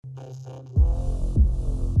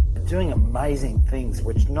Doing amazing things,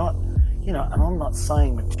 which not, and I'm not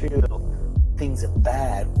saying material things are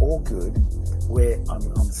bad or good, where I'm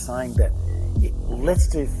saying that let's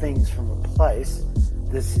do things from a place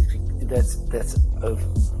that's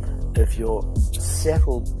of your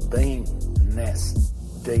settled beingness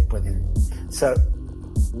deep within. So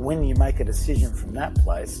when you make a decision from that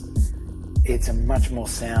place, it's a much more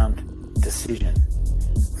sound decision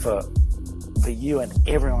for you and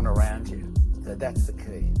everyone around you. So that's the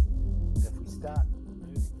key. If we start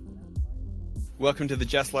moving from that place. Welcome to the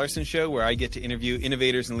Jess Larson Show, where I get to interview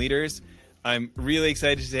innovators and leaders. I'm really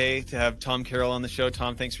excited today to have Tom Carroll on the show.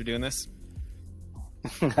 Tom, thanks for doing this.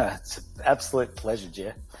 It's an absolute pleasure,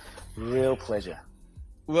 Jeff. Real pleasure.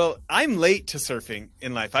 Well, I'm late to surfing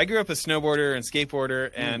in life. I grew up a snowboarder and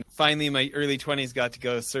skateboarder, and finally in my early 20s got to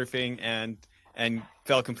go surfing and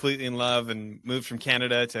fell completely in love and moved from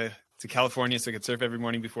Canada to California so I could surf every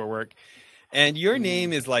morning before work. And your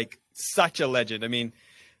name is like such a legend. I mean,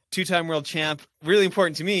 two-time world champ, really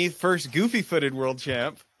important to me. First goofy-footed world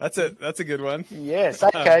champ. That's a good one. Yes.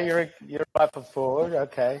 Okay. You're right for forward.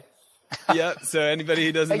 Okay. Yeah. So anybody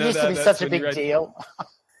who doesn't know used that, to be such a big deal.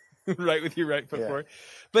 Right with your right foot forward.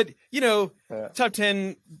 But, top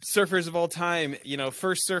 10 surfers of all time,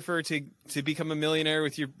 first surfer to become a millionaire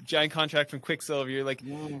with your giant contract from Quicksilver. You're like,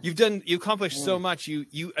 you accomplished so much.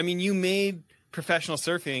 You made professional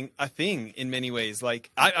surfing a thing in many ways.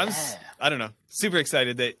 Like I don't know, super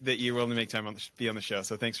excited that you're willing to make time be on the show.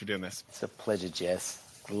 So thanks for doing this. It's a pleasure, Jess.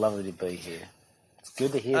 Lovely to be here. It's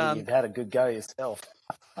good to hear that you've had a good go yourself.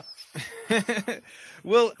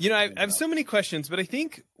 Well, I have so many questions, but I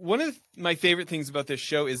think one of my favorite things about this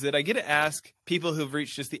show is that I get to ask people who've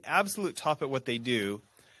reached just the absolute top at what they do,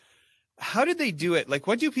 how did they do it? Like,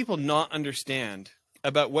 what do people not understand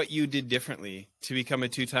about what you did differently to become a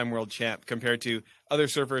two-time world champ compared to other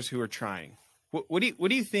surfers who are trying? What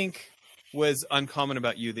do you think was uncommon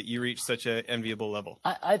about you that you reached such an enviable level?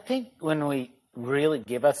 I think when we really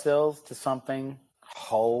give ourselves to something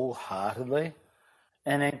wholeheartedly,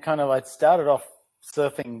 and then I started off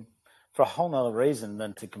surfing for a whole nother reason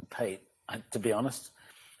than to compete, to be honest.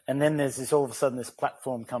 And then there's this, all of a sudden this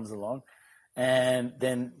platform comes along, and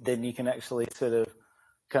then you can actually sort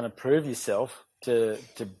of prove yourself to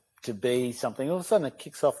be something. All of a sudden it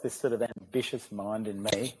kicks off this sort of ambitious mind in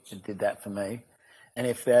me. It did that for me. And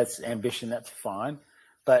if that's ambition, that's fine.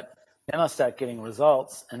 But then I start getting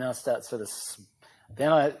results, and then I start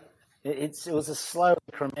it was a slow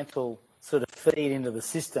incremental sort of feed into the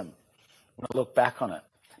system when I look back on it,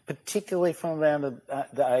 particularly from around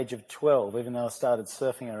the age of 12, even though I started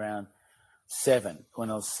surfing around 7,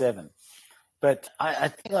 when I was 7. But I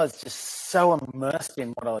think I was just so immersed in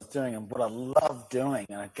what I was doing and what I loved doing,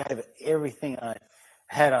 and I gave it everything I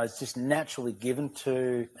had. I was just naturally given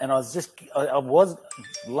to, and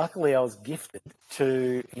luckily I was gifted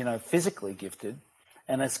to, physically gifted,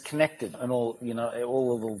 and it's connected, and all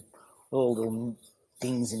the little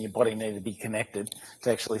things in your body need to be connected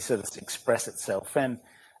to actually sort of express itself. And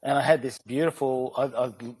I had this beautiful,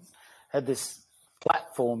 I had this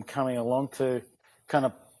platform coming along to kind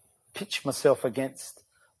of pitch myself against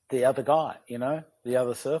the other guy, the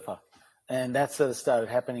other surfer. And that sort of started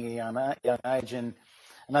happening at a young age. And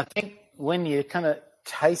I think when you kind of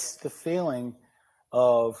taste the feeling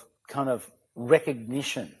of kind of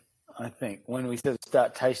recognition, I think when we sort of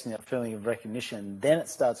start tasting that feeling of recognition, then it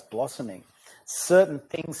starts blossoming. Certain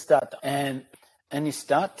things start and you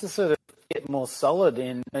start to sort of get more solid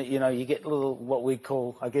in, you get little, what we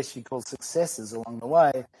call, I guess you call successes along the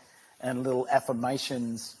way, and little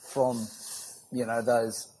affirmations from,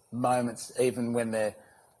 those moments, even when they're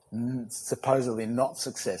supposedly not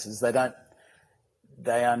successes.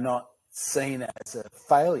 They are not seen as a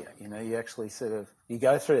failure. You actually you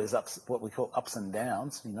go through those what we call ups and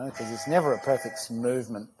downs, because it's never a perfect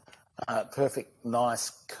movement, perfect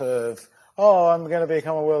nice curve. Oh, I'm going to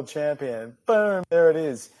become a world champion. Boom, there it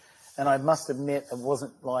is. And I must admit, it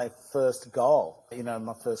wasn't my first goal.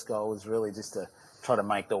 My first goal was really just to try to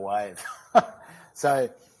make the wave.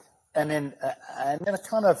 And then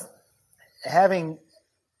kind of having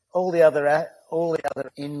all the other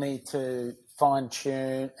in me to fine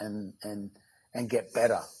tune and get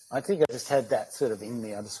better. I think I just had that sort of in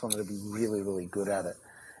me. I just wanted to be really, really good at it,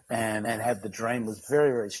 and had the dream was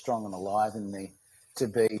very, very strong and alive in me to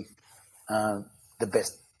be the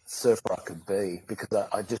best surfer I could be, because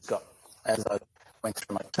I just got, as I went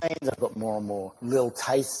through my teens, I got more and more little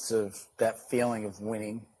tastes of that feeling of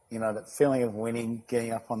winning. That feeling of winning,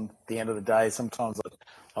 getting up on the end of the day. Sometimes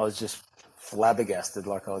I was just flabbergasted,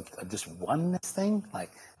 like I just won this thing.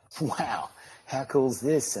 Like, wow, how cool is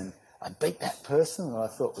this? And I beat that person that I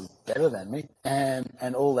thought was better than me,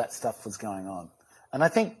 and all that stuff was going on. And I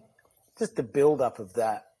think just the build-up of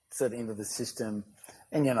that sort of into the system,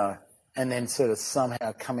 and, you know, and then sort of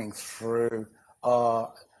somehow coming through, you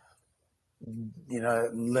know,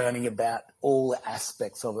 learning about all the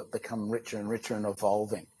aspects of it become richer and richer and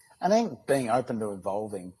evolving. I think being open to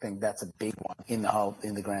evolving, I think that's a big one in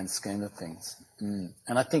the grand scheme of things. And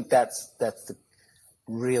I think that's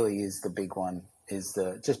really is the big one, is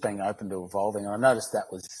just being open to evolving. And I noticed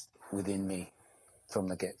that was within me from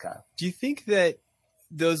the get-go. Do you think that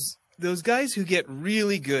those guys who get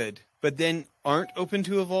really good but then aren't open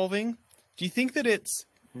to evolving, do you think that it's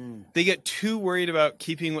they get too worried about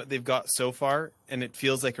keeping what they've got so far and it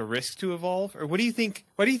feels like a risk to evolve? Or what do you think?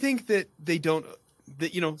 Why do you think that they don't,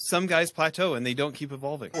 that, you know, some guys plateau and they don't keep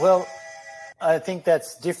evolving? Well, I think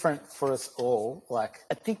that's different for us all. Like,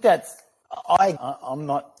 I think I'm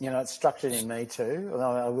not, you know, it's structured in me too.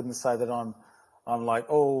 I wouldn't say that I'm like,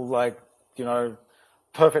 you know,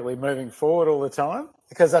 perfectly moving forward all the time,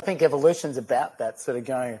 because I think evolution's about that, sort of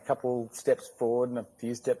going a couple steps forward and a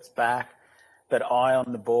few steps back, but eye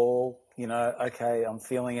on the ball, you know, okay, I'm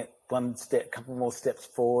feeling it, one step, couple more steps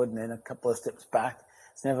forward and then a couple of steps back.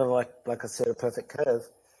 It's never like I said, a perfect curve,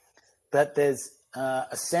 but there's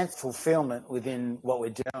a sense of fulfillment within what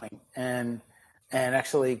we're doing, and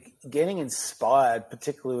actually getting inspired,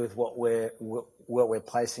 particularly with what we're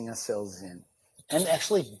placing ourselves in, and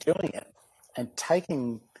actually doing it and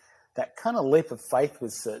taking that kind of leap of faith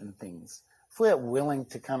with certain things. If we're willing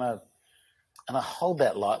to kind of, and I hold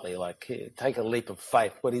that lightly, like, here, take a leap of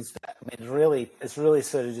faith. What is that? I mean, it's really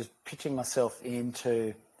sort of just pitching myself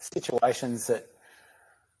into situations that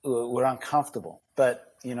were uncomfortable.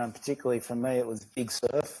 But, you know, particularly for me, it was big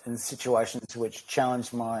surf and situations which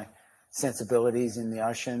challenged my sensibilities in the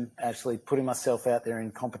ocean, actually putting myself out there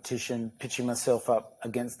in competition, pitching myself up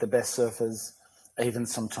against the best surfers, even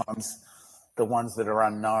sometimes the ones that are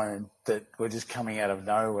unknown, that were just coming out of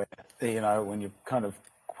nowhere. You know, when you're kind of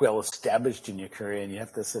well established in your career and you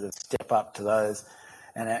have to sort of step up to those.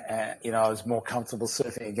 And, you know, I was more comfortable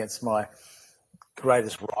surfing against my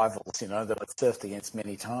greatest rivals, you know, that I'd surfed against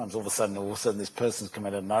many times. All of a sudden this person's come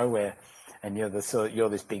out of nowhere and you're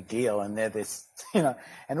this big deal, and they're this, you know,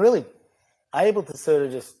 and really able to sort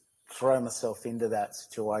of just throw myself into that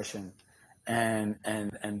situation and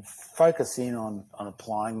focus in on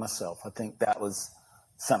applying myself. I think that was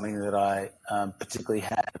something that I particularly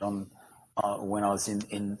had on when I was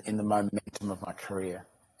in the momentum of my career,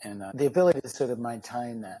 and the ability to sort of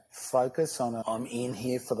maintain that focus on I'm in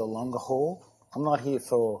here for the longer haul. I'm not here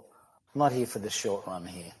for the short run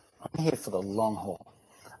here. I'm here for the long haul.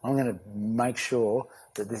 I'm going to make sure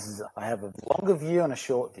that I have a longer view and a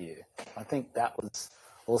short view. I think that was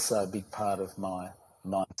also a big part of my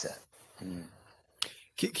mindset.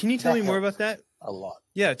 Can you tell me more about that? A lot.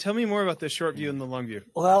 Yeah, tell me more about the short view and the long view.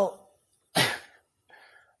 Well,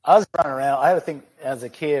 I was running around. I think as a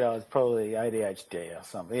kid, I was probably ADHD or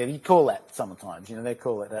something. Yeah, you call that sometimes. You know, they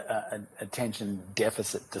call it attention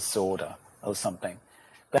deficit disorder or something.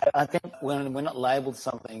 But I think when we're not labelled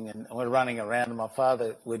something and we're running around, and my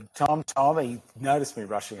father would, Tom, he noticed me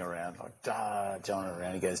rushing around, like, John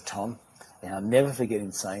around. He goes, Tom, and I'll never forget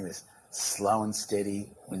him saying this, slow and steady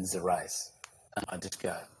wins the race. And I just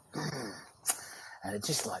go, and it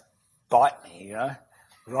just like bite me, you know,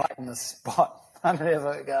 right in the spot. I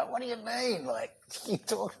never go, what do you mean? Like, what are you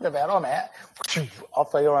talking about? I'm out.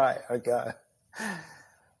 Off I go.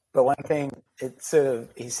 But one thing,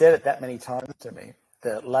 he said it that many times to me,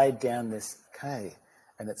 that it laid down this, okay,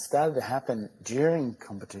 and it started to happen during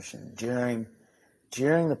competition, during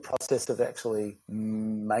the process of actually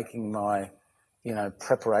making my, you know,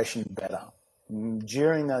 preparation better.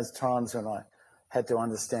 During those times when I had to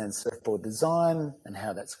understand surfboard design and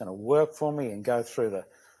how that's going to work for me, and go through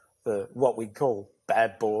the what we call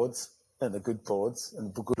bad boards and the good boards,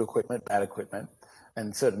 and the good equipment, bad equipment,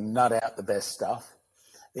 and sort of nut out the best stuff.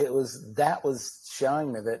 That was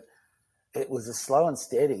showing me that it was a slow and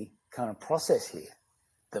steady kind of process here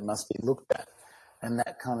that must be looked at. And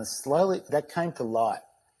that kind of that came to light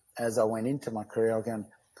as I went into my career. Again,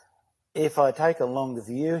 if I take a longer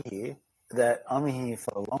view here, that I'm here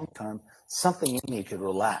for a long time, something in me could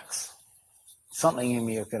relax. Something in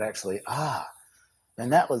me could actually,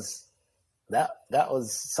 and that was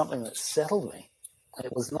something that settled me.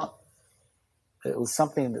 It was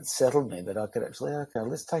something that settled me, that I could actually, okay,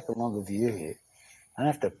 let's take a longer view here. I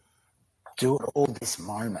don't have to do it all this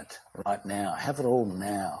moment, right now. Have it all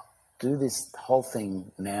now. Do this whole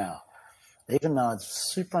thing now. Even though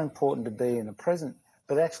it's super important to be in the present,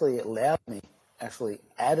 but actually it allowed me, actually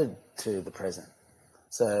added to the present.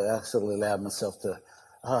 So I sort of allowed myself to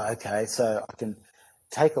oh, okay, so I can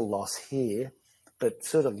take a loss here, but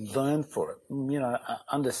sort of learn for it,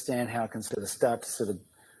 understand how I can sort of start to sort of,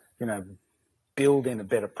 build in a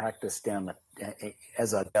better practice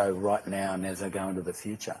as I go right now and as I go into the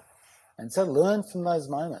future. And so learn from those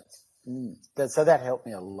moments. So that helped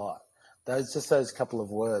me a lot. Those couple of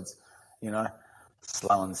words,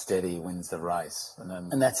 slow and steady wins the race.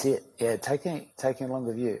 And that's it. Yeah, taking a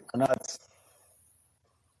longer view. I know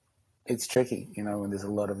it's tricky, when there's a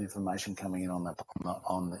lot of information coming in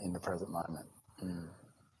in the present moment.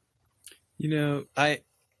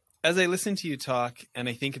 As I listen to you talk and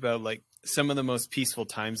I think about like some of the most peaceful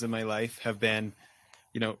times in my life have been,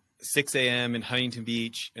 6 a.m. in Huntington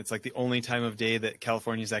Beach. It's like the only time of day that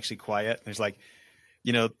California is actually quiet. There's like,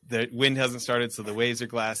 the wind hasn't started, so the waves are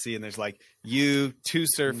glassy, and there's like two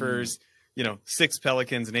surfers, 6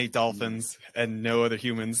 pelicans and 8 dolphins and no other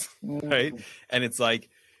humans, right? And it's like,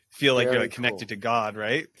 feel like you're like connected to God,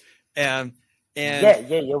 right? And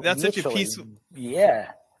you're that's such a peaceful.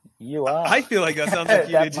 Yeah, you are. I feel like that sounds like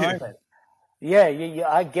you do too. Moment. Yeah,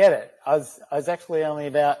 I get it. I was actually only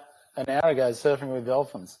about an hour ago surfing with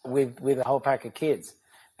dolphins with a whole pack of kids.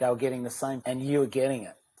 They were getting the same, and you were getting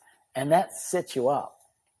it, and that sets you up.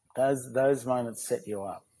 Those moments set you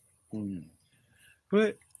up.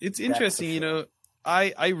 But it's interesting, sure.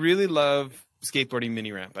 I really love skateboarding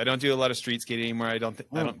mini ramp. I don't do a lot of street skating anymore. I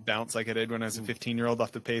don't bounce like I did when I was a 15-year-old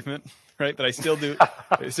off the pavement, right? But I still do.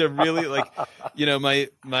 So really, like,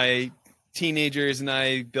 my teenagers and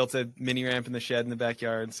I built a mini ramp in the shed in the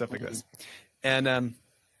backyard and stuff like this. And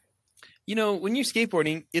when you're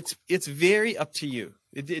skateboarding, it's very up to you.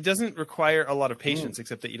 It doesn't require a lot of patience,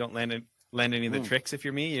 except that you don't land any of the tricks. If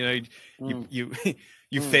you're me,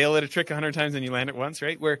 you fail at a trick 100 times and you land it once,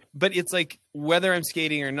 right? But it's like whether I'm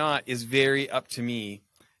skating or not is very up to me.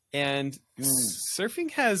 And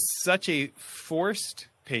surfing has such a forced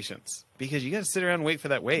patience because you got to sit around and wait for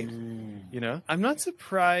that wave. I'm not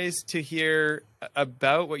surprised to hear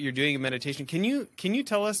about what you're doing in meditation. Can you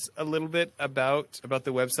tell us a little bit about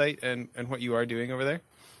the website and what you are doing over there?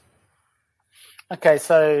 Okay,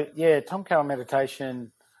 so Tom Carroll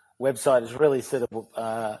Meditation website is really sort of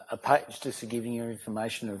a page just giving you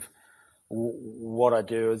information of what I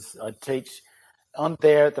do. Is I teach on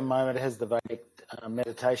there at the moment. It has the Vedic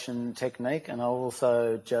meditation technique, and I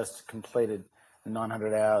also just completed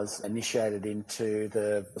 900 hours initiated into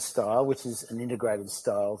the style, which is an integrated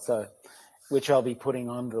style, which I'll be putting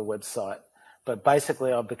on the website. But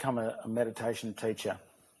basically, I've become a meditation teacher.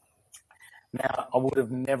 Now, I would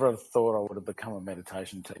have never thought I would have become a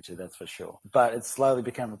meditation teacher, that's for sure. But it slowly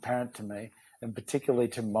became apparent to me, and particularly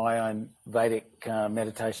to my own Vedic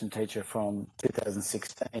meditation teacher from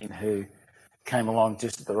 2016, who came along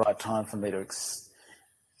just at the right time for me to,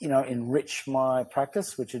 enrich my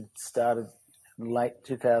practice, which had started late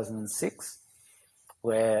 2006,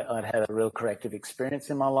 where I'd had a real corrective experience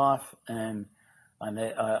in my life, and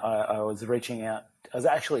I was reaching out. I was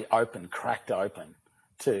actually cracked open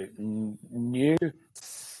to new.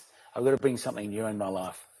 I've got to bring something new in my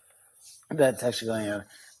life that's actually going to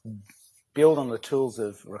build on the tools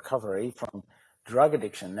of recovery from drug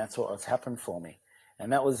addiction. That's what's happened for me,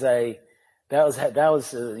 and that was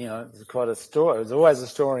quite a story. There's always a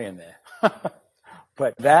story in there,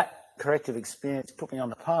 but that corrective experience put me on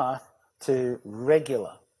the path to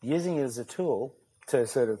using it as a tool to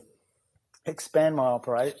sort of expand my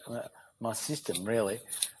system, really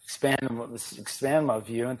expand my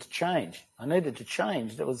view and to change. I needed to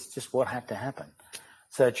change. That was just what had to happen.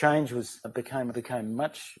 So change became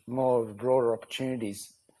much more broader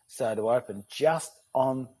opportunities started to open just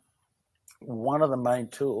on one of the main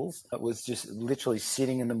tools that was just literally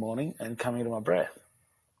sitting in the morning and coming to my breath.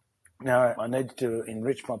 Now, I need to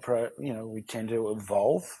enrich my we tend to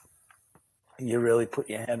evolve. You really put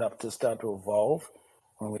your hand up to start to evolve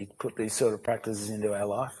when we put these sort of practices into our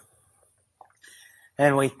life.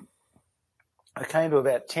 And I came to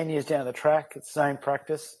about 10 years down the track, same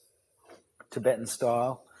practice, Tibetan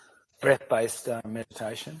style, breath-based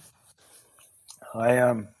meditation.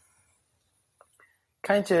 I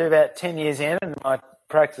came to about 10 years in, and my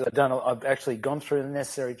practice, I've actually gone through the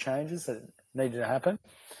necessary changes that needed to happen.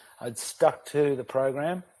 I'd stuck to the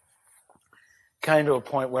program, came to a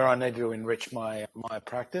point where I needed to enrich my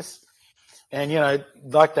practice. And,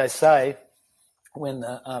 like they say, when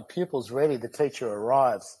the pupil's ready, the teacher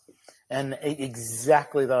arrives. And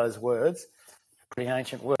exactly those words, pretty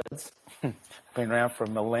ancient words, been around for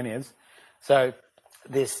millennia. So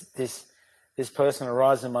this person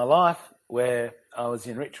arrives in my life where I was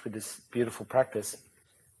enriched with this beautiful practice,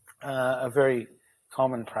 a very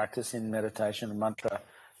common practice in meditation, a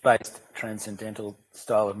mantra-based transcendental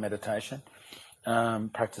style of meditation.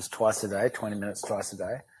 practice twice a day, 20 minutes twice a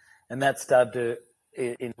day. And that started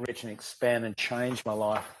to enrich and expand and change my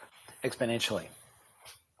life exponentially.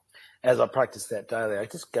 As I practiced that daily, I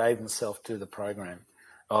just gave myself to the program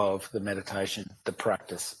of the meditation, the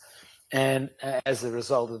practice. And as a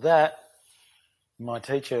result of that, my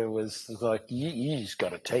teacher was like, you just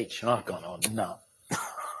got to teach. And I've gone, oh, no,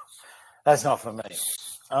 that's not for me.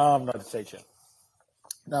 I'm not a teacher.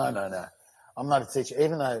 No. I'm not a teacher,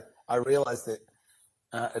 even though I realized that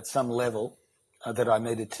at some level that I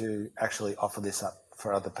needed to actually offer this up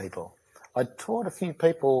for other people. I taught a few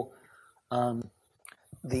people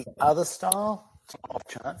the other style, off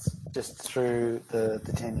chance, just through the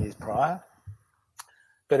 10 years prior.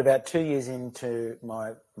 But about 2 years into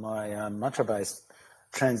my mantra-based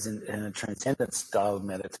transcendent style of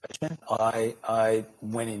meditation, I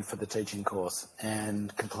went in for the teaching course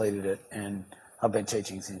and completed it, and I've been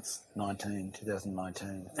teaching since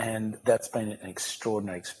 2019, and that's been an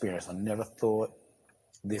extraordinary experience. I never thought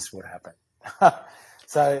this would happen.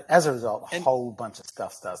 So as a result, a whole bunch of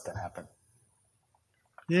stuff starts to happen.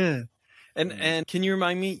 Yeah. And can you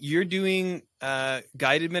remind me, you're doing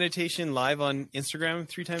guided meditation live on Instagram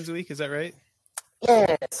 3 times a week, is that right?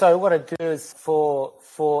 Yeah. So what I do is for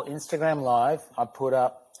Instagram Live, I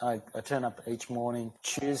turn up each morning,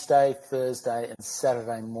 Tuesday, Thursday, and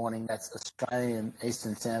Saturday morning. That's Australian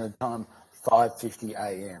Eastern Standard Time, 5:50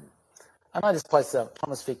 a.m. And I just place up.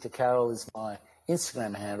 Thomas Victor Carroll is my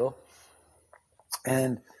Instagram handle,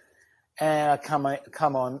 and I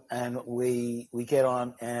come on and we get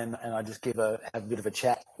on and I just have a bit of a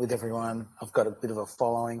chat with everyone. I've got a bit of a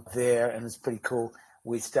following there, and it's pretty cool.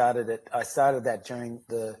 I started that during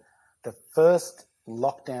the first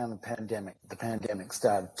lockdown of pandemic. The pandemic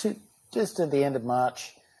started just at the end of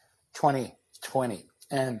March 2020.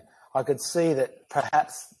 And I could see that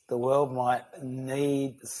perhaps the world might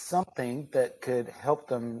need something that could help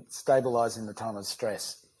them stabilize in the time of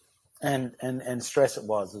stress. And stress it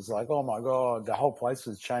was. It was like, oh my God, the whole place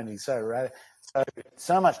was changing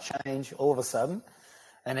so much change all of a sudden.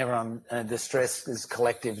 And everyone, the stress is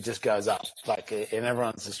collective, it just goes up. And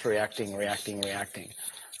everyone's just reacting.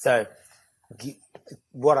 So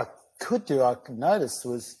what I could notice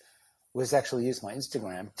was actually use my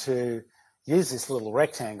Instagram to use this little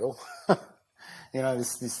rectangle,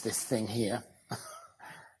 this thing here,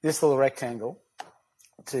 this little rectangle,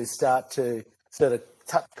 to start to sort of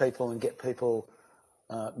touch people and get people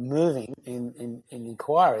moving in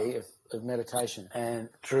inquiry of meditation, and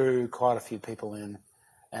drew quite a few people in.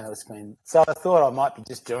 And so I thought I might be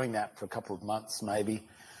just doing that for a couple of months, maybe.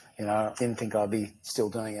 Didn't think I'd be still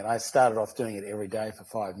doing it. I started off doing it every day for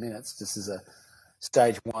 5 minutes, just as a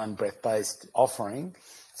stage 1 breath-based offering.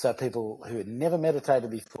 So people who had never meditated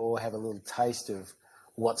before have a little taste of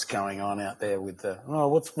what's going on out there with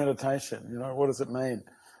what's meditation? What does it mean?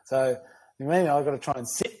 So, I've got to try and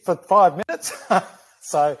sit for 5 minutes.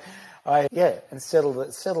 So and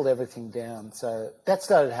settled everything down. So that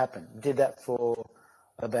started to happen. Did that for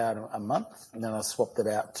about a month, and then I swapped it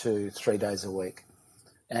out to 3 days a week.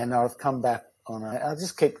 And I've come back I'll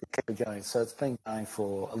just keep it going. So it's been going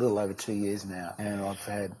for a little over 2 years now, and I've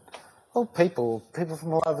had people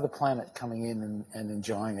from all over the planet coming in and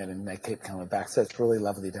enjoying it, and they keep coming back. So it's really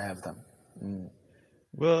lovely to have them. Mm.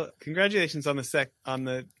 Well, congratulations on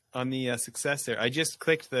the success there. I just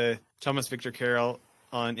clicked the Thomas Victor Carroll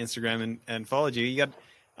on Instagram and followed you. You got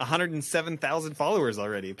 107,000 followers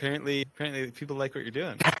already. Apparently people like what you're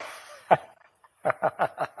doing.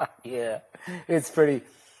 Yeah, it's pretty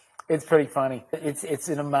funny. It's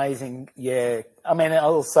an amazing, yeah. I mean,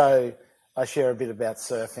 also I share a bit about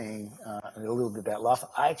surfing and a little bit about life.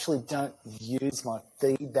 I actually don't use my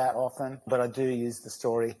feed that often, but I do use the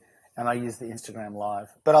story and I use the Instagram Live.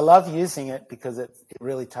 But I love using it because it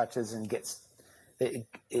really touches and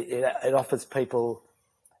it offers people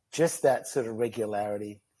just that sort of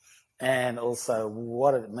regularity, and also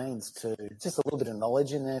what it means to just a little bit of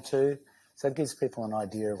knowledge in there too. So it gives people an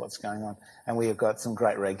idea of what's going on. And we have got some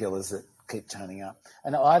great regulars that keep turning up.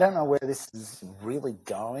 And I don't know where this is really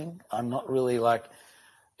going. I'm not really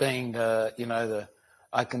being I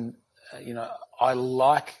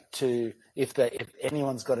like to, if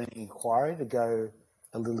anyone's got any inquiry, to go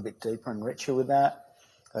a little bit deeper and richer with that,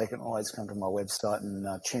 they can always come to my website and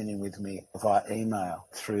tune in with me via email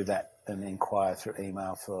through that, and inquire through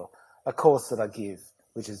email for a course that I give,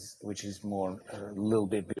 which is more a little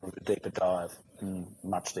bit of a deeper dive,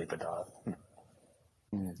 much deeper dive.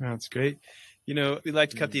 That's great. We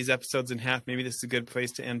like to cut these episodes in half. Maybe this is a good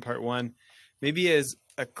place to end part 1. Maybe as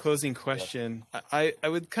a closing question, I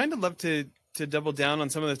would kind of love to double down on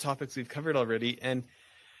some of the topics we've covered already. And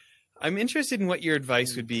I'm interested in what your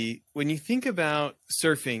advice would be when you think about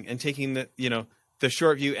surfing and taking the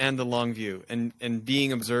short view and the long view, and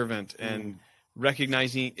being observant and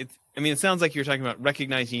recognizing it. I mean, it sounds like you're talking about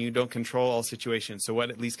recognizing you don't control all situations. So what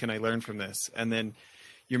at least can I learn from this? And then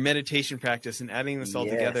your meditation practice and adding this all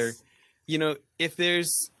together. If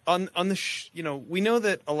there's we know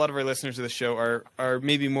that a lot of our listeners of the show are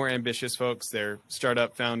maybe more ambitious folks. They're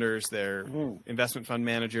startup founders, they're investment fund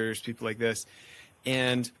managers, people like this.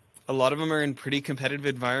 And a lot of them are in pretty competitive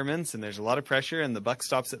environments, and there's a lot of pressure, and the buck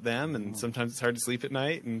stops at them, and sometimes it's hard to sleep at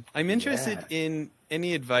night. And I'm interested in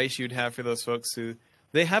any advice you'd have for those folks who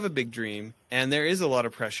they have a big dream, and there is a lot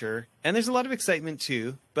of pressure, and there's a lot of excitement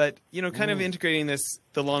too. But kind of integrating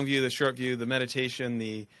the long view, the short view, the meditation,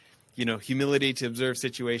 the humility to observe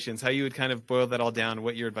situations. How you would kind of boil that all down, and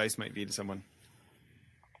what your advice might be to someone.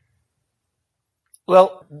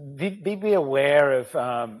 Well, be aware of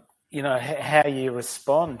how you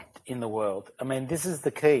respond in the world. I mean, this is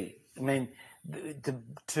the key. I mean,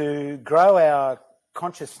 to grow our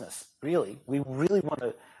consciousness, really, we don't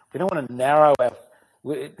want to narrow our.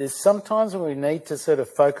 There's sometimes when we need to sort of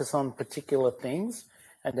focus on particular things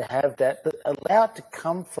and to have that, but allow it to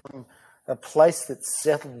come from a place that's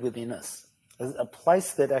settled within us, a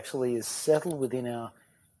place that actually is settled within our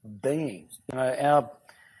being. And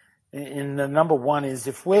the number one is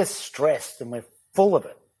if we're stressed and we're full of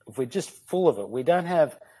it, if we're just full of it, we don't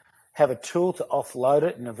have a tool to offload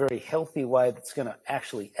it in a very healthy way that's going to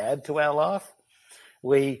actually add to our life.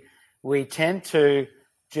 We tend to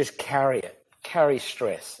just carry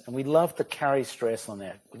stress, and we love to carry stress on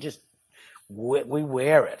that. We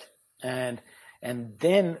wear it, and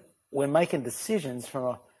then we're making decisions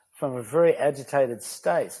from a very agitated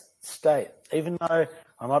state. Even though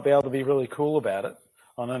I might be able to be really cool about it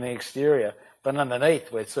on the exterior, but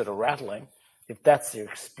underneath we're sort of rattling. If that's your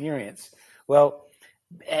experience, well,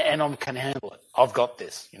 and I can handle it. I've got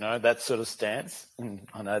this, that sort of stance. And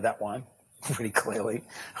I know that one pretty clearly.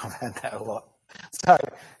 I've had that a lot. So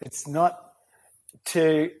it's not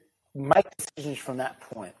to make decisions from that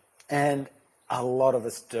point, and a lot of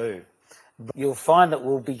us do. But you'll find that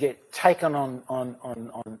we'll get taken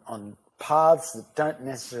on paths that don't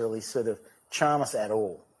necessarily sort of charm us at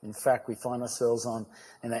all. In fact, we find ourselves on,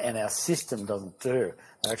 and our system doesn't do.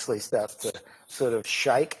 It actually starts to sort of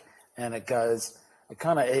shake, and it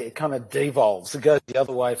kind of devolves. It goes the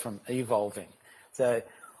other way from evolving. So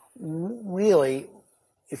really,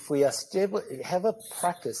 if we have a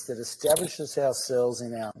practice that establishes ourselves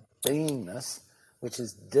in our beingness, which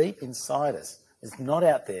is deep inside us, it's not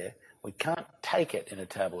out there. We can't take it in a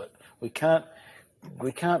tablet. We can't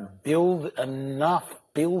build enough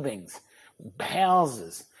buildings,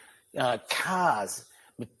 houses, cars,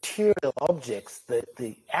 material objects, that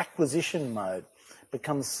the acquisition mode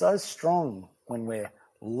becomes so strong when we're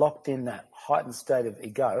locked in that heightened state of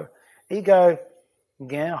ego. Ego,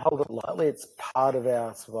 again, hold it lightly, it's part of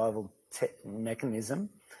our survival mechanism,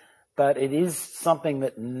 but it is something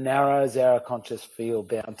that narrows our conscious field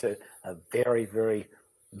down to a very, very,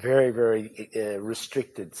 very, very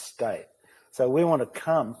restricted state. So we want to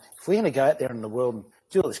if we're going to go out there in the world and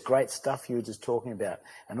do all this great stuff you were just talking about,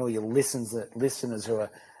 and all your listeners who are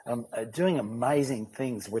doing amazing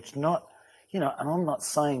things, which not, and I'm not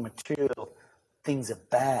saying material things are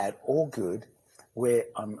bad or good, where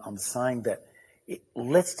I'm saying that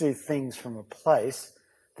let's do things from a place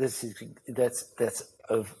that's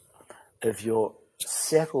of your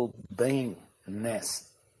settled beingness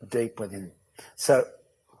deep within. So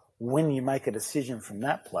when you make a decision from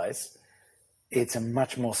that place, it's a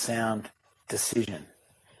much more sound decision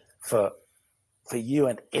for you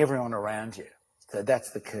and everyone around you. So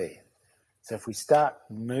that's the key. So if we start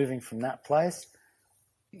moving from that place,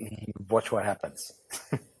 watch what happens.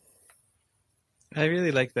 I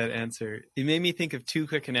really like that answer. It made me think of two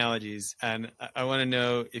quick analogies, and I want to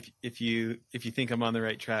know if you think I'm on the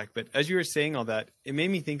right track. But as you were saying all that, it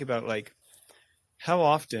made me think about like how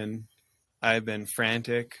often I've been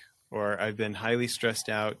frantic or I've been highly stressed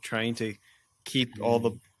out trying to keep all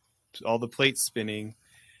the plates spinning,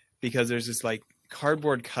 because there's this like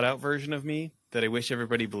cardboard cutout version of me that I wish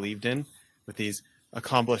everybody believed in, with these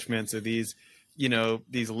accomplishments or these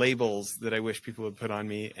labels that I wish people would put on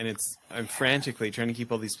me. And I'm frantically trying to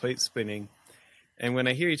keep all these plates spinning. And when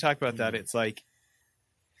I hear you talk about that, it's like,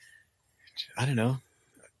 I don't know,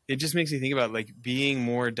 it just makes me think about like being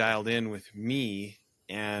more dialed in with me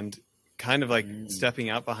and kind of like stepping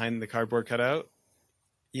out behind the cardboard cutout,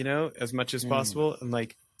 as much as possible. And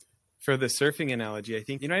like for the surfing analogy, I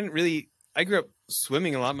think, I grew up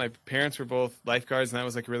swimming a lot. My parents were both lifeguards, and that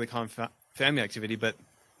was like a really common family activity, but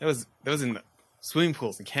that was in the swimming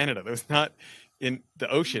pools in Canada. That was not in the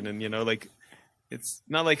ocean, and like it's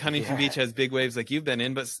not like Huntington Beach has big waves like you've been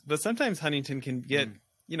in, but sometimes Huntington can get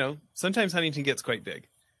sometimes Huntington gets quite big.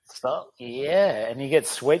 So, and you get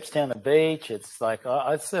sweeps down the beach. It's like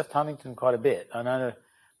I surfed Huntington quite a bit. I know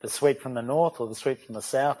the sweep from the north or the sweep from the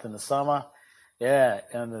south in the summer. Yeah,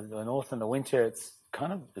 and the north in the winter, it's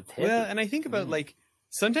kind of heavy. Well, and I think about like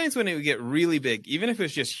sometimes when it would get really big, even if it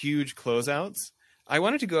was just huge closeouts, I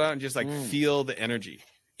wanted to go out and just like feel the energy.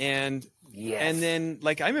 And then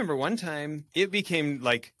like I remember one time it became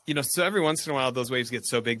like, so every once in a while those waves get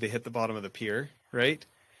so big they hit the bottom of the pier, right?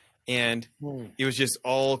 And it was just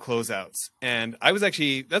all closeouts. And I was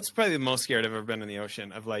actually, that's probably the most scared I've ever been in the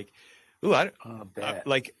ocean of like, I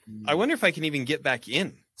wonder if I can even get back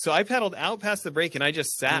in. So I paddled out past the break and I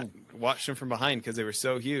just sat, watched them from behind because they were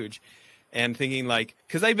so huge, and thinking like,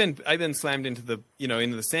 because I've been slammed into the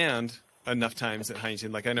into the sand enough times at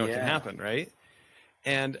Huntington, like I know it can happen, right?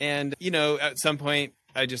 And at some point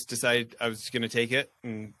I just decided I was going to take it,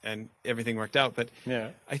 and everything worked out. But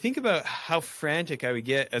I think about how frantic I would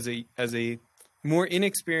get as a more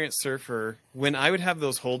inexperienced surfer when I would have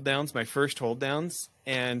those hold downs, my first hold downs,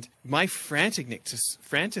 and my franticness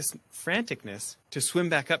to swim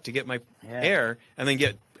back up to get my air, and then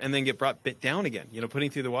get brought bit down again. Putting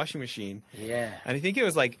through the washing machine. Yeah. And I think it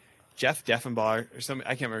was like Jeff Deffenbaugh or somebody,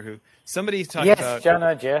 I can't remember who. Somebody talking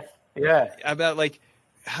about Jeff. Yeah. About like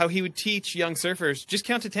how he would teach young surfers, just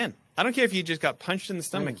count to 10. I don't care if you just got punched in the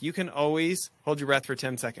stomach. You can always hold your breath for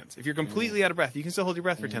 10 seconds. If you're completely out of breath, you can still hold your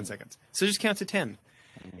breath for 10 seconds. So just count to 10.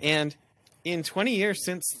 And in 20 years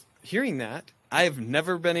since hearing that, I've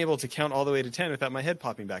never been able to count all the way to 10 without my head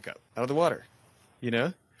popping back up out of the water.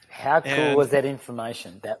 How cool was that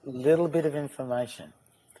information? That little bit of information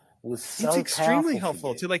was so It's extremely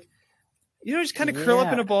helpful to like, just kind of curl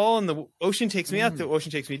up in a ball, and the ocean takes me up, the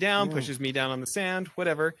ocean takes me down, pushes me down on the sand,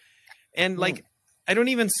 whatever. And like, I don't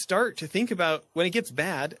even start to think about when it gets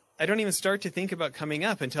bad. I don't even start to think about coming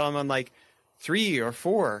up until I'm on like 3 or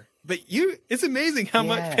 4. But it's amazing how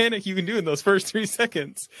much panic you can do in those first 3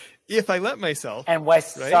 seconds if I let myself. And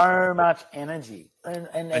waste so much energy.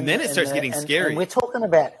 And then it starts getting scary. And we're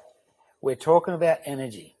talking about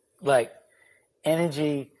energy, like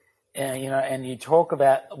energy. And you talk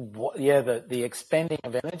about the expending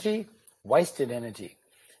of energy, wasted energy.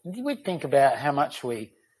 We think about how much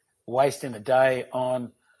we waste in a day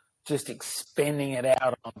on just expending it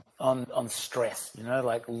out on stress.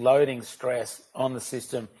 Like loading stress on the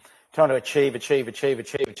system, trying to achieve.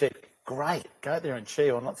 Great, go out there and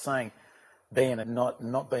achieve. I'm not saying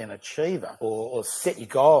not be an achiever or set your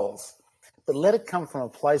goals, but let it come from a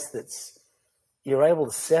place that's you're able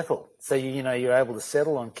to settle. So, you're able to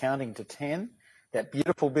settle on counting to 10, that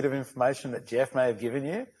beautiful bit of information that Jeff may have given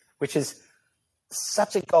you, which is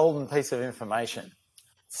such a golden piece of information,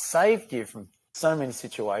 saved you from so many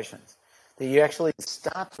situations that you actually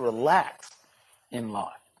start to relax in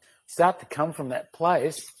life, start to come from that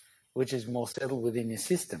place which is more settled within your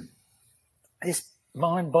system. This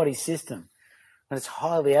mind-body system, when it's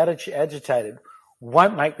highly agitated,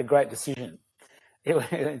 won't make the great decision.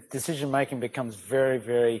 Decision making becomes very,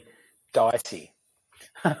 very dicey.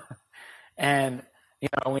 And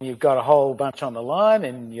when you've got a whole bunch on the line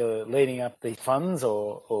and you're leading up the funds,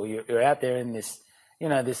 or you're out there in this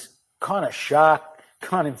this kind of shark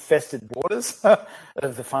kind of infested waters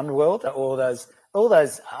of the fund world, all those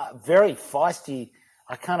very feisty,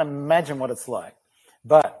 I can't imagine what it's like.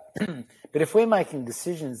 But if we're making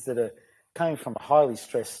decisions that are coming from a highly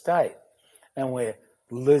stressed state, and we're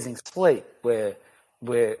losing sleep, we're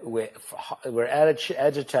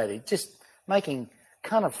agitated, just making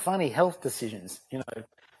kind of funny health decisions,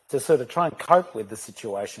 to sort of try and cope with the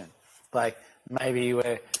situation. Like maybe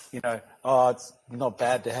we're, it's not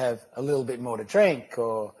bad to have a little bit more to drink,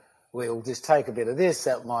 or we'll just take a bit of this,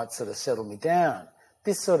 that might sort of settle me down.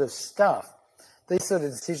 This sort of stuff, these sort of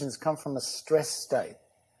decisions come from a stress state,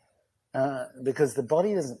 because the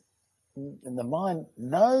body doesn't, and the mind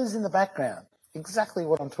knows in the background exactly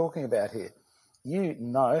what I'm talking about here.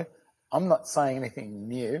 I'm not saying anything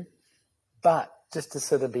new, but just to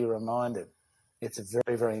sort of be reminded, it's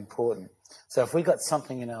very, very important. So if we got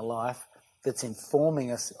something in our life that's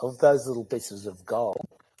informing us of those little pieces of gold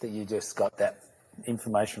that you just got that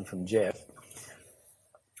information from Jeff,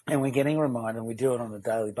 and we're getting reminded, and we do it on a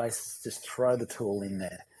daily basis, just throw the tool in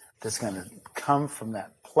there that's going to come from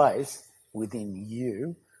that place within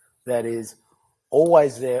you that is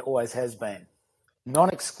always there, always has been.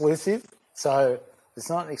 Non-exclusive, so it's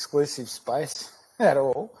not an exclusive space at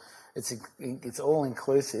all. It's all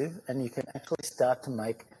inclusive, and you can actually start to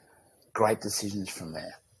make great decisions from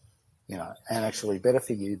there, and actually better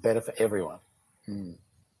for you, better for everyone.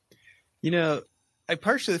 You know, I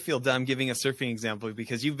partially feel dumb giving a surfing example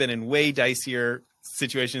because you've been in way dicier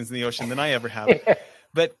situations in the ocean than I ever have.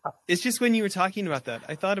 But it's just when you were talking about that,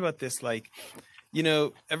 I thought about this, like, you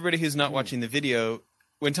know, everybody who's not watching the video,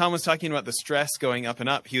 when Tom was talking about the stress going up and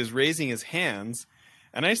up, he was raising his hands.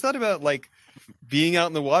 And I just thought about, like, being out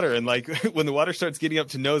in the water and, like, when the water starts getting up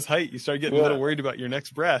to nose height, you start getting a little worried about your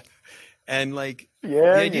next breath. And, like,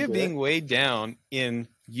 the idea of being weighed down in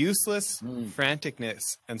useless franticness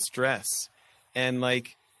and stress, and,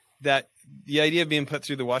 like, that the idea of being put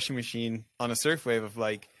through the washing machine on a surf wave of,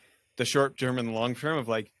 like, the short term and the long term of,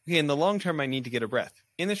 like, okay, in the long term, I need to get a breath.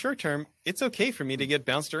 In the short term, it's okay for me to get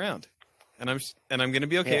bounced around, and I'm going to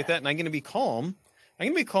be okay with that. And I'm going to be calm. I'm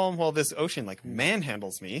going to be calm while this ocean, like,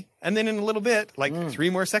 manhandles me. And then in a little bit, like 3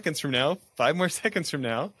 more seconds from now, 5 more seconds from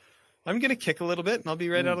now, I'm going to kick a little bit and I'll be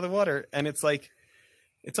right out of the water. And it's like,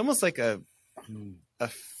 it's almost like a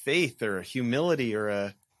faith or a humility or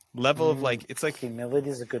a level of, like, it's like humility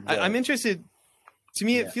is a good word. I'm interested. To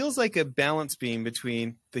me, it feels like a balance beam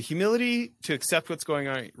between the humility to accept what's going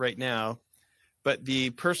on right now, but the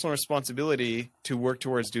personal responsibility to work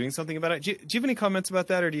towards doing something about it. Do you have any comments about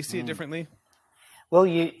that, or do you see it differently? Well,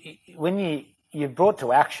 when you're brought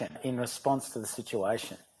to action in response to the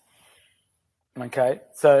situation. Okay,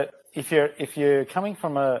 so if you're coming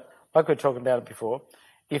from like we were talking about it before,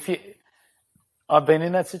 I've been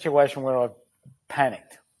in that situation where I've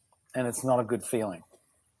panicked, and it's not a good feeling.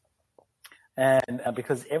 And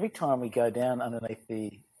because every time we go down underneath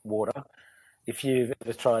the water, if you've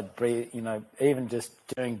ever tried even just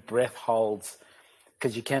doing breath holds,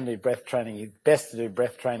 because you can do breath training, it's best to do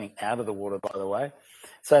breath training out of the water, by the way.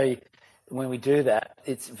 So when we do that,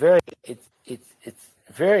 it's very,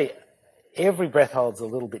 every breath hold's a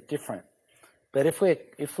little bit different. But if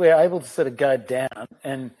we're able to sort of go down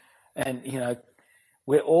and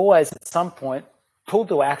we're always at some point pulled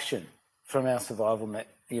to action from our survival net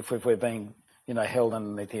if we're being, held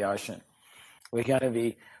underneath the ocean. We're going to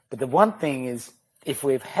be, but the one thing is, if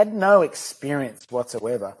we've had no experience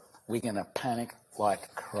whatsoever, we're going to panic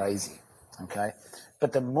like crazy, okay?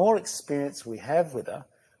 But the more experience we have with her,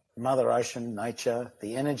 Mother Ocean, nature,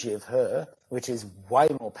 the energy of her, which is way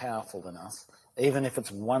more powerful than us, even if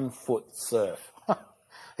it's 1 foot surf, even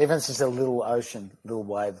if it's just a little ocean, little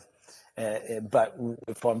wave. But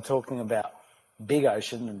if I'm talking about big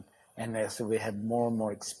ocean, and so we have more and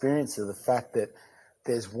more experience of the fact that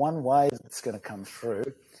there's one wave that's going to come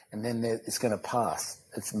through, and then it's going to pass.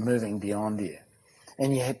 It's moving beyond you.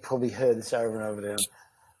 And you had probably heard this over and over again,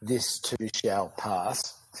 this too shall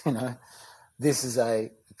pass. This is a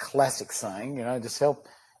classic saying, just help,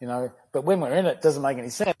 but when we're in it doesn't make any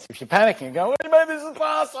sense. If you're panicking and go, what do you mean this is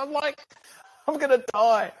past? I'm going to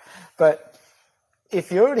die. But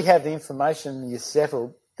if you already have the information, you're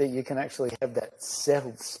settled, that you can actually have that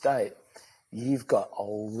settled state, you've got a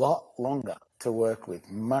lot longer to work with,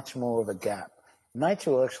 much more of a gap.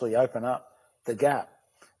 Nature will actually open up the gap.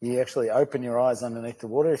 You actually open your eyes underneath the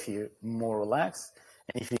water if you're more relaxed.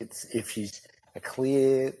 And if she's a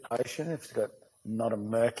clear ocean, if it's got not a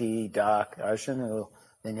murky, dark ocean,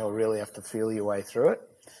 then you'll really have to feel your way through it.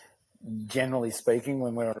 Generally speaking,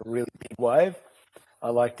 when we're on a really big wave, I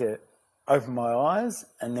like to open my eyes,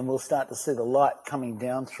 and then we'll start to see the light coming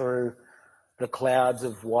down through the clouds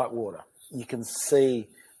of white water. You can see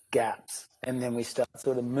gaps, and then we start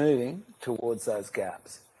sort of moving towards those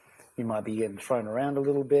gaps. You might be getting thrown around a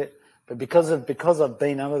little bit, but because I've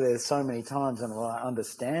been under there so many times and I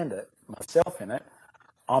understand it myself in it,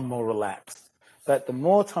 I'm more relaxed. But the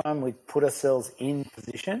more time we put ourselves in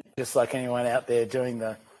position, just like anyone out there doing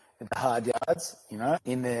the hard yards,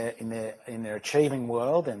 in their achieving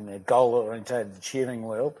world and their goal-oriented achieving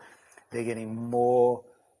world, they're getting more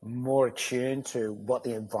attuned to what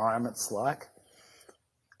the environment's like.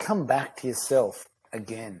 Come back to yourself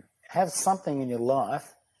again. Have something in your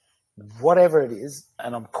life, whatever it is,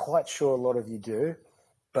 and I'm quite sure a lot of you do,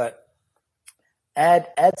 but add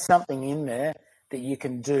something in there that you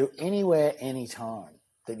can do anywhere, anytime,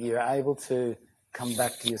 that you're able to come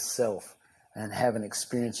back to yourself and have an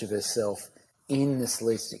experience of yourself in this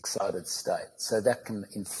least excited state. So that can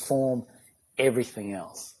inform everything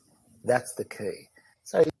else. That's the key.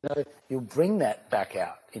 So you'll bring that back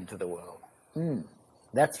out into the world. And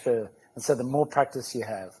so the more practice you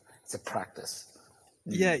have, it's a practice.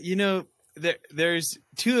 Yeah, there's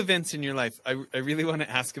 2 events in your life I really want to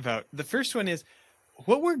ask about. The first one is,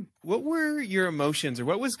 what were your emotions, or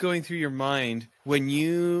what was going through your mind when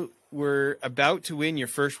you were about to win your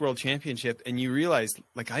first world championship and you realized,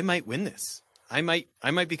 like, I might win this. I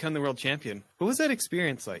might become the world champion. What was that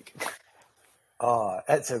experience like? Oh,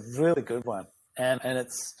 that's a really good one. And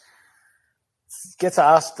it's gets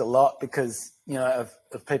asked a lot because,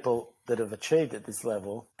 of people that have achieved at this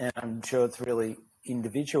level. And I'm sure it's really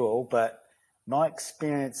individual, but my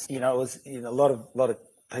experience, was a lot of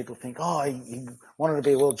people think, oh, he wanted to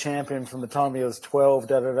be a world champion from the time he was 12,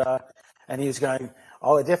 and he was going,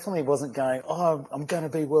 oh, I definitely wasn't going, oh, I'm going to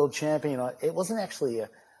be world champion. It wasn't actually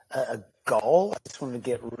a goal. I just wanted to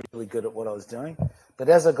get really good at what I was doing. But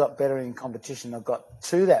as I got better in competition, I got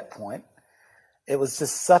to that point. It was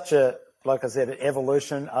just such a, like I said, an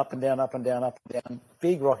evolution, up and down, up and down, up and down,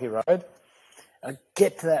 big rocky road. I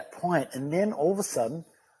get to that point, and then all of a sudden,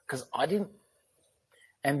 because I didn't,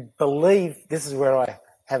 and believe, this is where I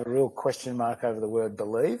have a real question mark over the word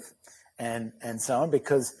believe and so on,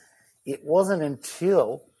 because it wasn't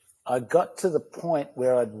until I got to the point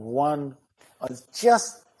where I'd won, I was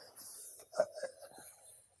just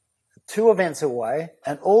 2 events away,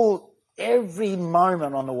 and every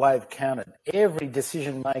moment on the wave counted. Every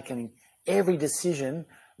decision making, every decision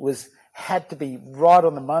had to be right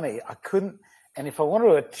on the money. I couldn't, and if I wanted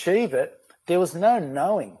to achieve it, there was no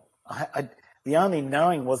knowing. The only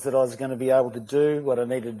knowing was that I was going to be able to do what I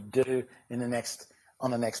needed to do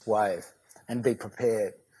on the next wave and be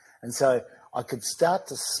prepared. And so I could start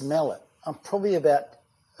to smell it. I'm probably about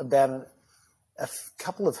a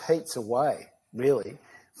couple of heats away, really,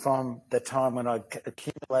 from the time when I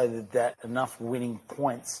accumulated that enough winning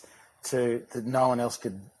points that no one else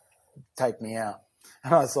could take me out.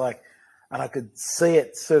 And I was like, and I could see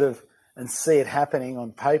it and see it happening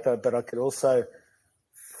on paper, but I could also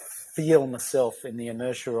feel myself in the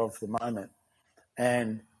inertia of the moment.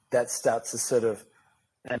 And that starts to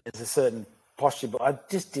and there's a certain posture, but I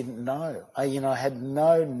just didn't know. I had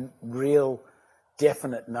no real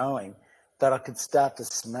definite knowing, but I could start to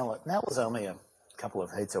smell it. And that was only a couple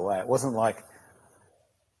of heats away. It wasn't like,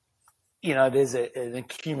 there's an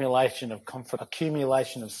accumulation of confidence,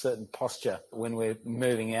 accumulation of certain posture when we're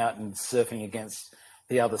moving out and surfing against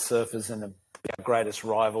the other surfers and our greatest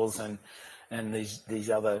rivals and these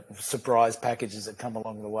other surprise packages that come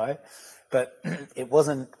along the way. But it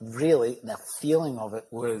wasn't really, the feeling of it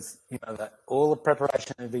was, that all the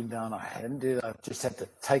preparation had been done. I hadn't do that. I just had to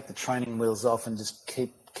take the training wheels off and just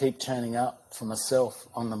keep turning up for myself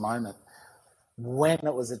on the moment. When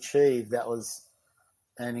it was achieved, that was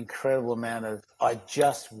an incredible amount of,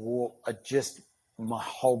 my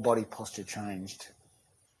whole body posture changed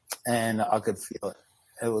and I could feel it.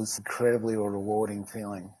 It was incredibly rewarding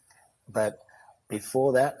feeling. But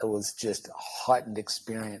before that, it was just a heightened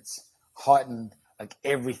experience. Heightened, like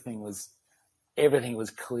everything was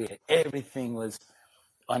clear. Everything was,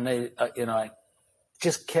 I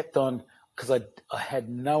just kept on because I had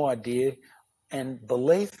no idea. And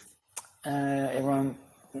belief, everyone,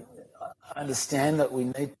 I understand that we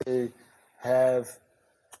need to have,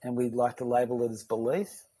 and we'd like to label it as belief,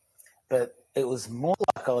 but it was more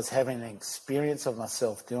like I was having an experience of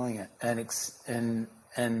myself doing it,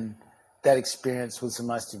 and that experience was the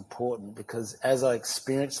most important because as I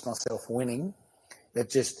experienced myself winning,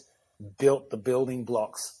 it just built the building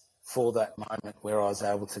blocks for that moment where I was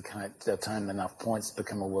able to attain enough points to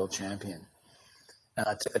become a world champion.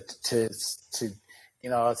 I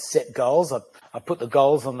set goals. I put the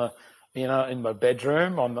goals on the, in my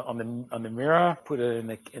bedroom on the mirror. Put it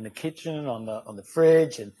in the kitchen on the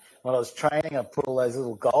fridge. And when I was training, I put all those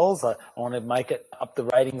little goals. I want to make it up the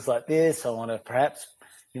ratings like this. I want to perhaps,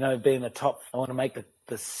 be in the top. I want to make the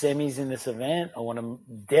semis in this event. I want to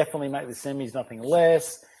definitely make the semis, nothing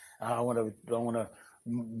less. I want to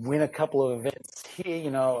win a couple of events here.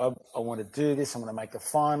 I want to do this. I want to make the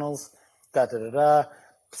finals.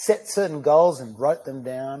 Set certain goals and wrote them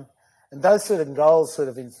down. And those certain goals sort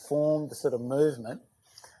of informed the sort of movement,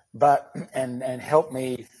 and helped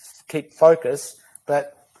me keep focus.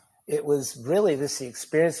 But it was really the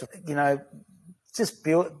experience of, just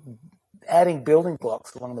adding building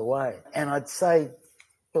blocks along the way. And I'd say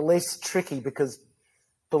belief's tricky because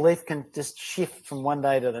belief can just shift from one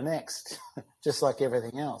day to the next, just like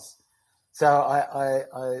everything else. So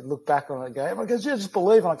I look back on it and go, everyone goes, yeah, just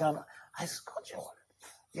believe. And I go,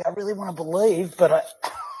 I really want to believe, but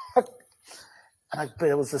but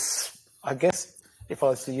it was I guess if I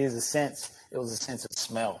was to use a sense, it was a sense of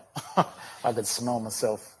smell. I could smell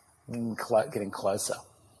myself getting closer,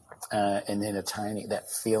 and then attaining that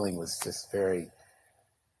feeling was just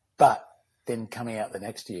but then coming out the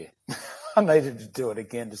next year, I needed to do it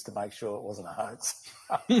again just to make sure it wasn't a hoax.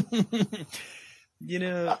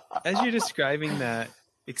 As you're describing that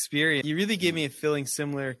experience, you really gave me a feeling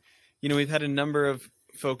similar. We've had a number of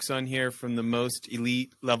folks on here from the most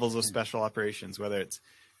elite levels of special operations, whether it's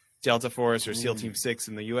Delta Force or SEAL Team 6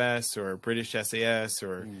 in the US or British SAS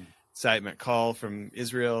or Syed McCall from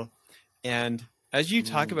Israel. And as you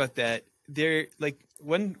talk about that, there, like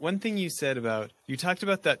one thing you said about, you talked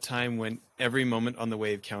about that time when every moment on the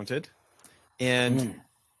wave counted. And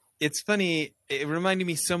it's funny, it reminded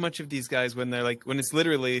me so much of these guys when they're like, when it's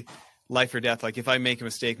literally life or death, like if I make a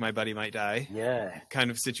mistake, my buddy might die. Yeah.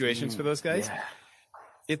 Kind of situations for those guys. Yeah.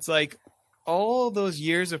 It's like all those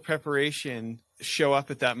years of preparation show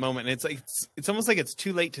up at that moment. And it's like, it's almost like it's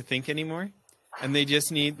too late to think anymore. And they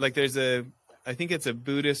just need, like, I think it's a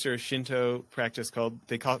Buddhist or a Shinto practice called,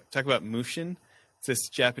 talk about mushin. It's this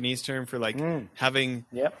Japanese term for like having,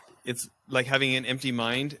 it's like having an empty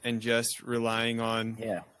mind and just relying on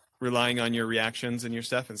your reactions and your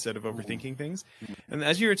stuff instead of overthinking things. And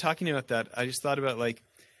as you were talking about that, I just thought about like,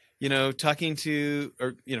 you know, talking to,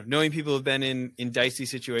 or, you know, knowing people who've been in dicey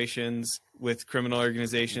situations with criminal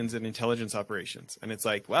organizations and intelligence operations. And it's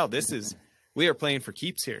like, wow, we are playing for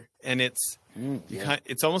keeps here. And it's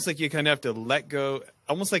almost like you kind of have to let go,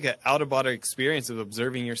 almost like an out of body experience of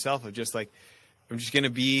observing yourself, of just like, I'm just going to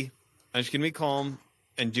be calm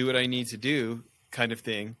and do what I need to do kind of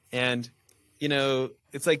thing. And, you know,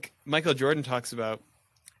 it's like Michael Jordan talks about,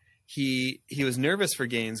 he was nervous for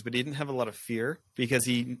games, but he didn't have a lot of fear because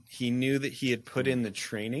he knew that he had put in the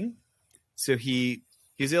training. So he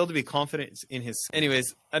was able to be confident in his,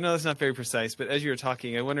 anyways, I know that's not very precise, but as you were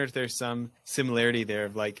talking, I wonder if there's some similarity there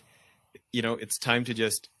of like, you know, it's time to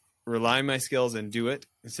just rely on my skills and do it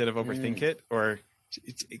instead of overthink it, or,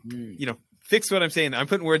 you know, fix what I'm saying. I'm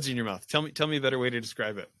putting words in your mouth. Tell me a better way to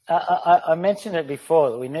describe it. I mentioned it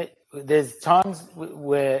before. There's times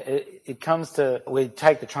where it comes to, we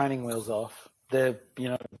take the training wheels off. We've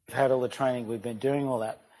had all the training. We've been doing all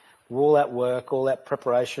that work, all that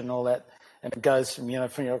preparation, all that, and it goes from your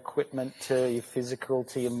equipment to your physical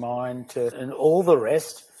to your mind and all the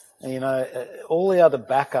rest. All the other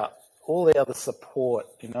backup, all the other support.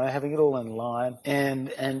 Having it all in line,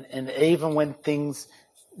 and even when things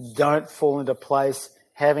don't fall into place,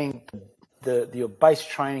 having your base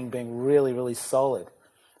training being really, really solid.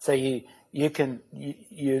 So you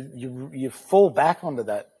fall back onto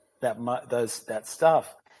that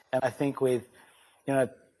stuff. And I think with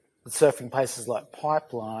surfing places like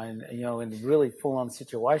Pipeline, in really full on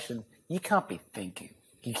situation, you can't be thinking.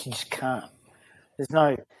 You just can't. There's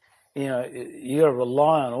no, you got to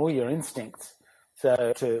rely on all your instincts.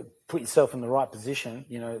 So to put yourself in the right position,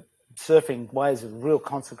 surfing waves of real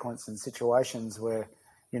consequence in situations where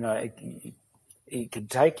it could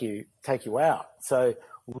take you out. So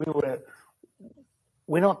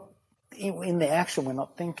we're not in the action. We're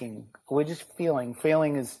not thinking. We're just feeling.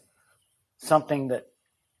 Feeling is something that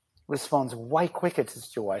responds way quicker to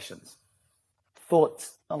situations.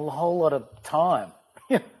 Thoughts a whole lot of time.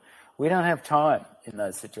 We don't have time in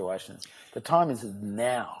those situations. The time is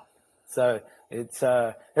now. So that's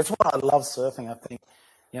why I love surfing.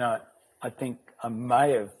 I think I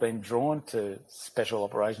may have been drawn to special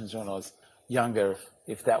operations when I was younger,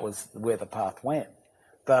 if that was where the path went.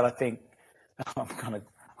 But I think I'm kind of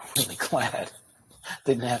really glad I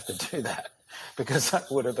didn't have to do that, because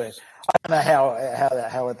that would have been, I don't know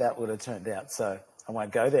how that would have turned out. So I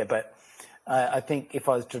won't go there. But I think if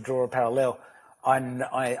I was to draw a parallel,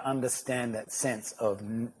 I understand that sense of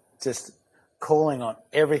just calling on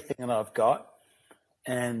everything that I've got.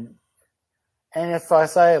 And if I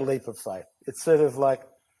say a leap of faith, it's sort of like,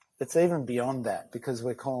 it's even beyond that, because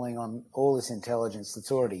we're calling on all this intelligence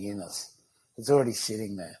that's already in us. It's already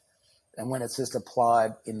sitting there. And when it's just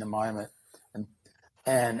applied in the moment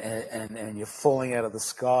and you're falling out of the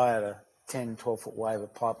sky at a 10, 12-foot wave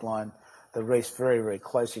of Pipeline, the reef's very, very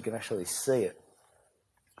close, you can actually see it.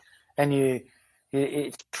 And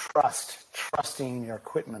it's trusting your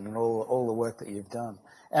equipment and all the work that you've done.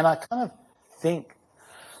 And I kind of think,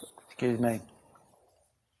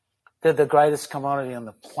 that the greatest commodity on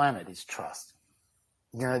the planet is trust.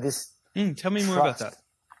 This. Tell me more about that.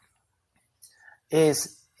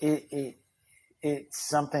 It's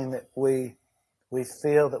something that we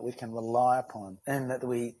feel that we can rely upon, and that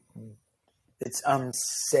it's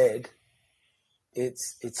unsaid.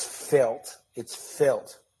 It's felt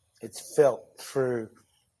through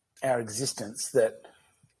our existence, that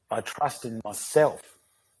I trust in myself.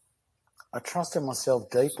 I trust in myself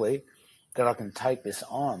deeply that I can take this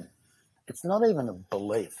on. It's not even a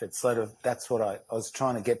belief. It's sort of, that's what I was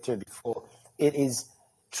trying to get to before. It is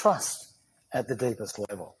trust at the deepest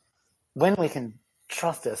level. When we can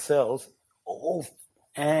trust ourselves,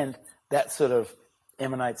 and that sort of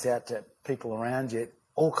emanates out to people around you,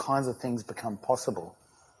 all kinds of things become possible.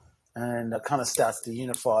 And it kind of starts to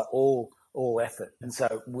unify all effort. And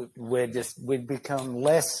so we've become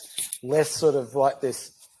less sort of like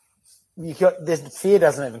this. Fear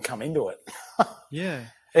doesn't even come into it. Yeah.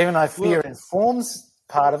 Even though fear informs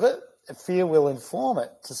part of it, fear will inform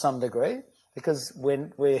it to some degree, because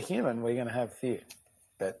when we're human, we're going to have fear.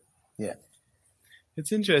 But yeah.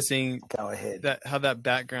 It's interesting. Go ahead. How that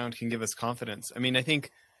background can give us confidence. I mean, I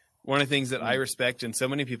think one of the things that I respect and so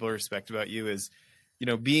many people respect about you is,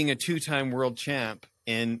 being a 2-time world champ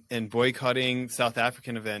and boycotting South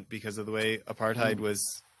African event because of the way apartheid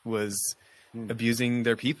was abusing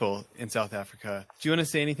their people in South Africa. Do you want to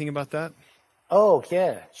say anything about that? Oh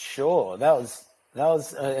yeah, sure. That was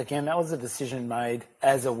again, that was a decision made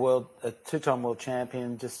as a 2-time world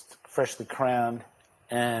champion, just freshly crowned,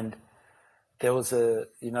 and there was the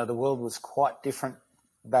world was quite different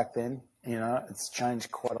back then. It's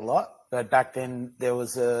changed quite a lot. But back then there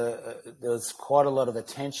was quite a lot of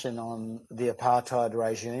attention on the apartheid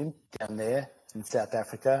regime down there in South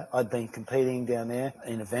Africa. I'd been competing down there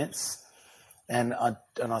in events, and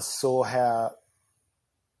I saw how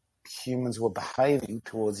humans were behaving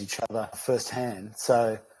towards each other firsthand.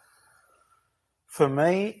 So for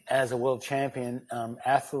me, as a world champion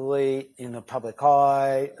athlete in the public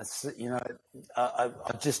eye, I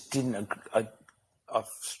just didn't. I've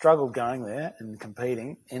struggled going there and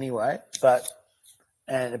competing anyway,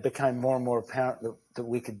 and it became more and more apparent that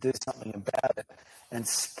we could do something about it and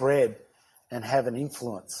spread and have an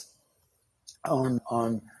influence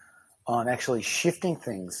on actually shifting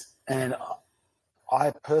things. And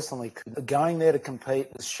I personally going there to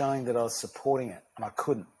compete was showing that I was supporting it, and I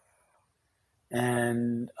couldn't.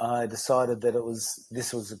 And I decided that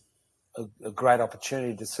this was a great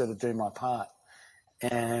opportunity to sort of do my part.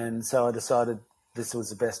 And so I decided this was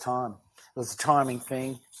the best time. It was a timing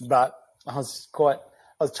thing, but I was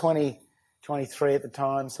 20, 23 at the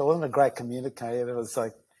time, so I wasn't a great communicator. It was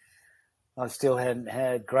like I still hadn't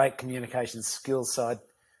had great communication skills, so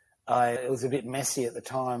it was a bit messy at the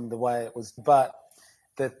time the way it was, but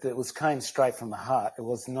that it came straight from the heart. It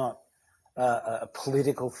was not a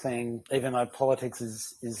political thing, even though politics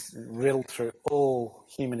is riddled through all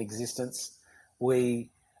human existence. It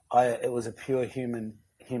was a pure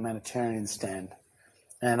humanitarian stand.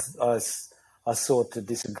 And I sought to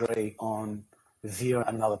disagree on viewing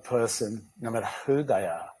another person, no matter who they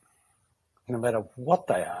are, no matter what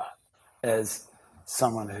they are, as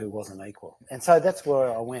someone who wasn't equal. And so that's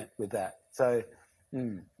where I went with that. So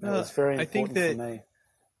it was very important for me.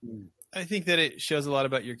 I think that it shows a lot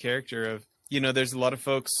about your character of, there's a lot of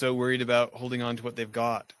folks so worried about holding on to what they've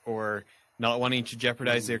got or not wanting to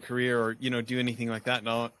jeopardize their career or, do anything like that.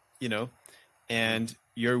 And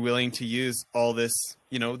you're willing to use all this,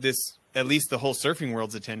 at least the whole surfing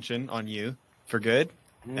world's attention on you for good.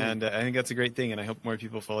 And I think that's a great thing. And I hope more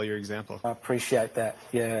people follow your example. I appreciate that.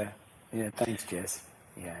 Yeah. Thanks, Jess.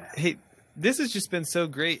 Yeah. Hey, this has just been so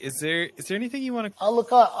great. Is there anything you want to? Oh,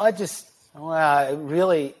 look,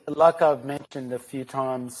 really, like I've mentioned a few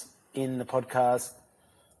times in the podcast,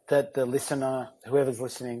 that the listener, whoever's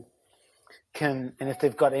listening, can, and if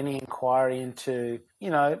they've got any inquiry into,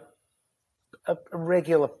 a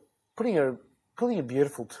regular, putting a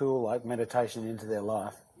beautiful tool like meditation into their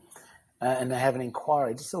life, and they have an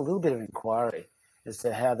inquiry, just a little bit of inquiry as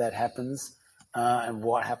to how that happens and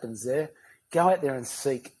what happens there, go out there and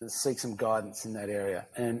seek some guidance in that area,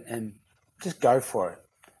 and just go for it,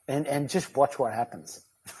 and just watch what happens.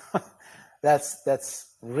 That's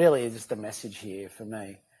really just a message here for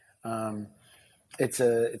me. It's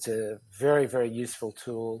a very, very useful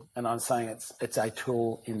tool, and I'm saying it's a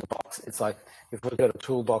tool in the box. It's like if we've got a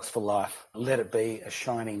toolbox for life, let it be a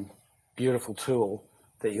shining, beautiful tool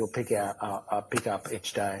that you'll pick up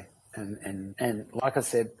each day. And like I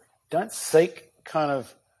said, don't seek kind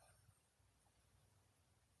of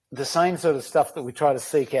the same sort of stuff that we try to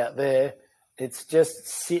seek out there. It's just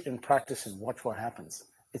sit and practice and watch what happens.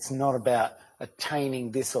 It's not about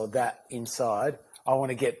attaining this or that inside. I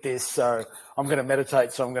want to get this, so I'm going to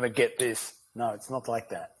meditate, so I'm going to get this. No, it's not like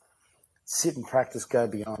that. Sit and practice, go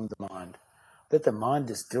beyond the mind. Let the mind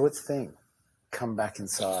just do its thing. Come back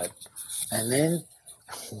inside. And then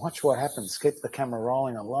watch what happens. Get the camera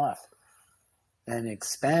rolling on life and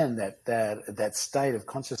expand that state of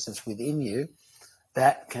consciousness within you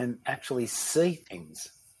that can actually see things.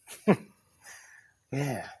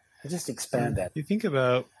 Yeah, just expand that. You think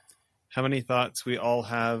about how many thoughts we all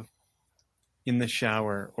have in the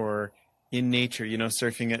shower or in nature,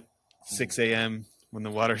 surfing at 6 a.m. when the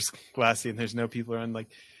water's glassy and there's no people around. Like,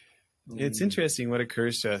 it's interesting what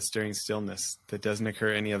occurs to us during stillness that doesn't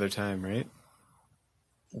occur any other time, right?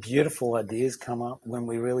 Beautiful ideas come up when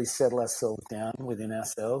we really settle ourselves down within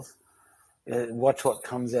ourselves. Watch what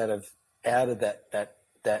comes out of that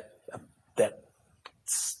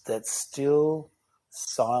still,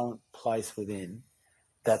 silent place within,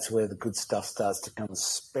 that's where the good stuff starts to come,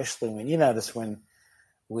 especially when you notice when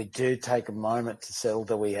we do take a moment to settle,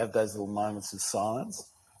 that we have those little moments of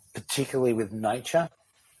silence, particularly with nature.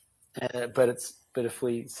 But if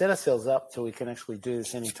we set ourselves up so we can actually do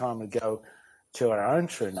this anytime we go to our own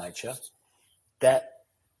true nature, that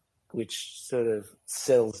which sort of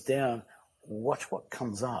settles down, watch what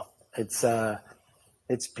comes up.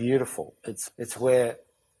 It's beautiful. It's where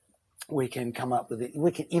we can come up with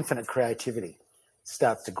infinite creativity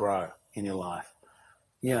starts to grow in your life.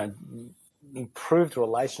 Improved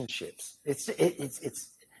relationships. It's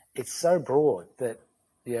so broad that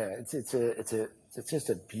it's just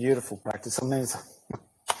a beautiful practice. I mean, it's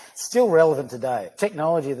still relevant today.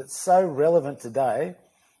 Technology that's so relevant today,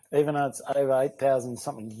 even though it's over 8,000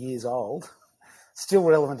 something years old, still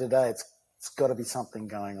relevant today. It's got to be something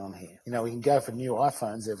going on here. We can go for new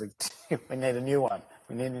iPhones we need a new one.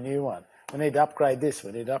 We need a new one. We need to upgrade this.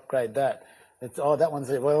 We need to upgrade that. That one's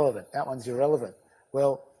irrelevant. That one's irrelevant.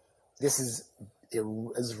 Well, this is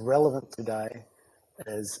as relevant today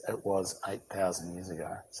as it was 8,000 years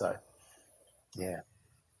ago. So, yeah,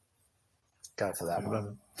 go for that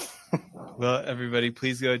one. Well, everybody,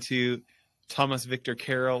 please go to Thomas Victor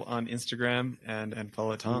Carroll on Instagram and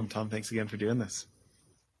follow Tom. Tom, thanks again for doing this.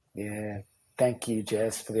 Yeah, thank you,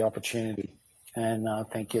 Jess, for the opportunity. And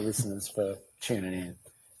thank you, listeners, for tuning in.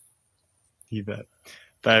 You bet.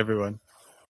 Bye, everyone.